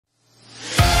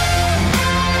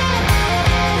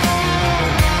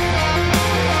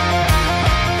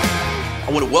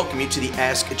welcome you to the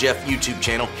Ask Jeff YouTube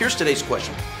channel. Here's today's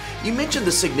question. You mentioned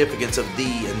the significance of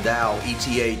thee and thou,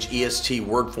 ETH, EST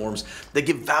word forms that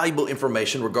give valuable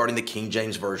information regarding the King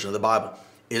James Version of the Bible.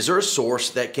 Is there a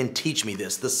source that can teach me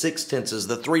this? The 6 tenses,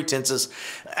 the 3 tenses?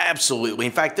 Absolutely.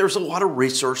 In fact, there's a lot of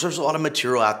research, there's a lot of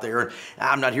material out there, and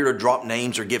I'm not here to drop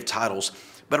names or give titles.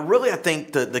 But really, I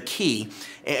think the key,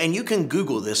 and you can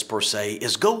Google this per se,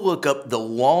 is go look up the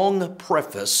long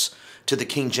preface to the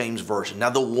King James Version. Now,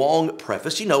 the long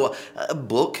preface, you know, a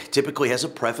book typically has a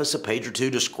preface, a page or two,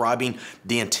 describing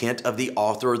the intent of the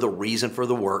author, the reason for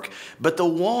the work. But the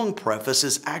long preface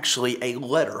is actually a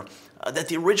letter that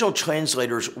the original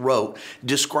translators wrote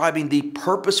describing the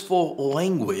purposeful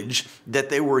language that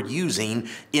they were using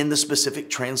in the specific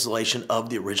translation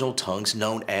of the original tongues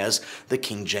known as the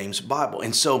King James Bible.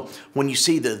 And so when you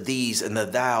see the these and the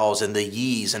thous and the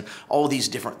ye's and all these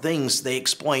different things, they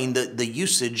explain the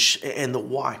usage and the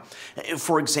why.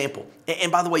 For example,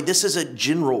 and by the way, this is a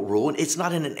general rule, and it's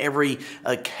not in every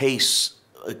case,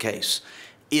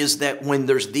 is that when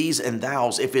there's these and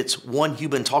thous, if it's one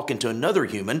human talking to another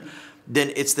human,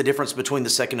 then it's the difference between the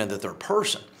second and the third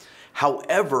person.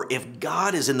 However, if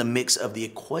God is in the mix of the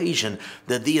equation,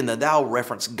 the thee and the thou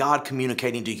reference God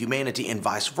communicating to humanity and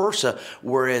vice versa,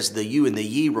 whereas the you and the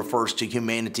ye refers to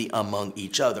humanity among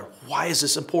each other. Why is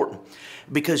this important?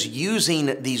 Because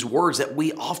using these words that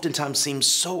we oftentimes seem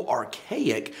so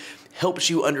archaic helps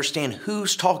you understand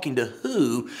who's talking to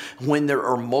who when there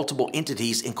are multiple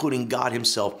entities, including God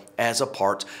himself, as a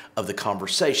part of the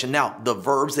conversation. Now, the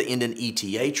verbs that end in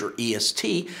ETH or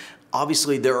EST,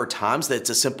 obviously there are times that it's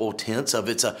a simple tense of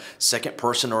it's a second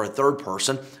person or a third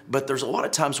person, but there's a lot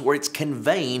of times where it's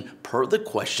conveying, per the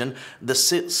question, the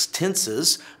 6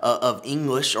 tenses of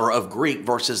English or of Greek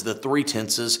versus the 3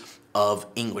 tenses of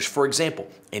English. For example,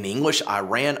 in English, I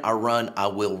ran, I run, I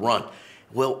will run.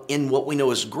 Well, in what we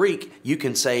know as Greek, you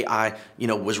can say I,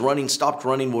 was running, stopped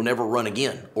running, will never run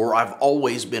again, or I've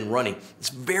always been running. It's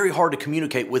very hard to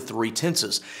communicate with 3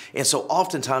 tenses. And so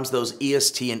oftentimes those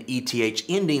EST and ETH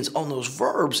endings on those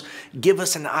verbs give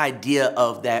us an idea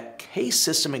of that case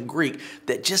system in Greek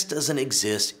that just doesn't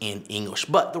exist in English.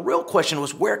 But the real question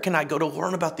was, where can I go to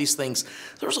learn about these things?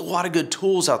 There's a lot of good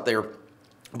tools out there.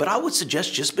 But I would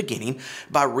suggest just beginning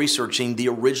by researching the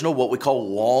original, what we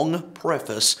call long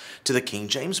preface to the King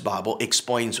James Bible.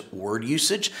 Explains word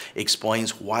usage,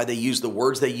 explains why they use the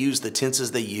words they use, the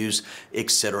tenses they use,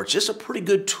 etc. It's just a pretty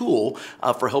good tool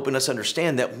for helping us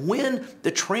understand that when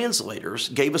the translators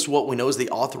gave us what we know as the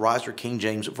authorized or King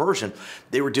James Version,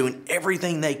 they were doing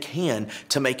everything they can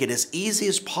to make it as easy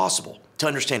as possible to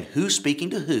understand who's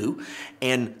speaking to who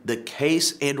and the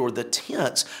case and or the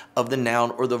tense of the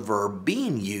noun or the verb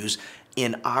being used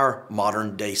in our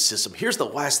modern day system. Here's the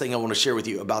last thing I want to share with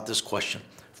you about this question.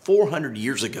 400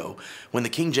 years ago, when the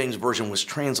King James Version was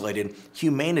translated,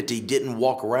 humanity didn't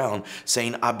walk around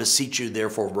saying, I beseech you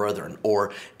therefore, brethren,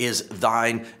 or is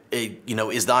thine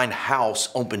house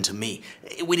open to me?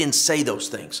 We didn't say those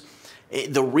things.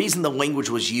 The reason the language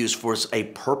was used was a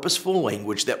purposeful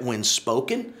language that when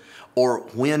spoken or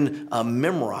when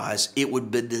memorized, it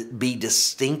would be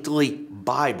distinctly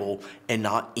Bible and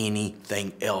not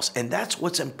anything else. And that's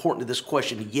what's important to this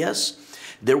question. Yes,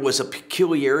 there was a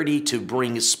peculiarity to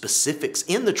bring specifics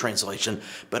in the translation,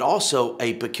 but also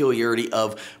a peculiarity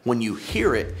of when you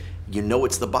hear it, you know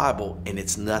it's the Bible and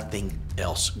it's nothing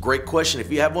else. Great question.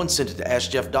 If you have one, send it to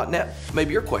askjeff.net.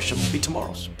 Maybe your question will be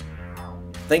tomorrow's.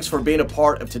 Thanks for being a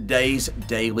part of today's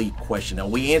daily question. Now,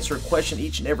 we answer a question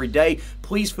each and every day.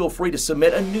 Please feel free to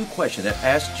submit a new question at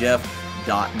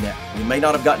askjeff.net. We may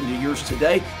not have gotten to yours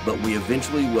today, but we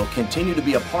eventually will continue to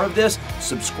be a part of this.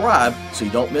 Subscribe so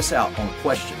you don't miss out on a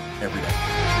question every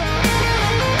day.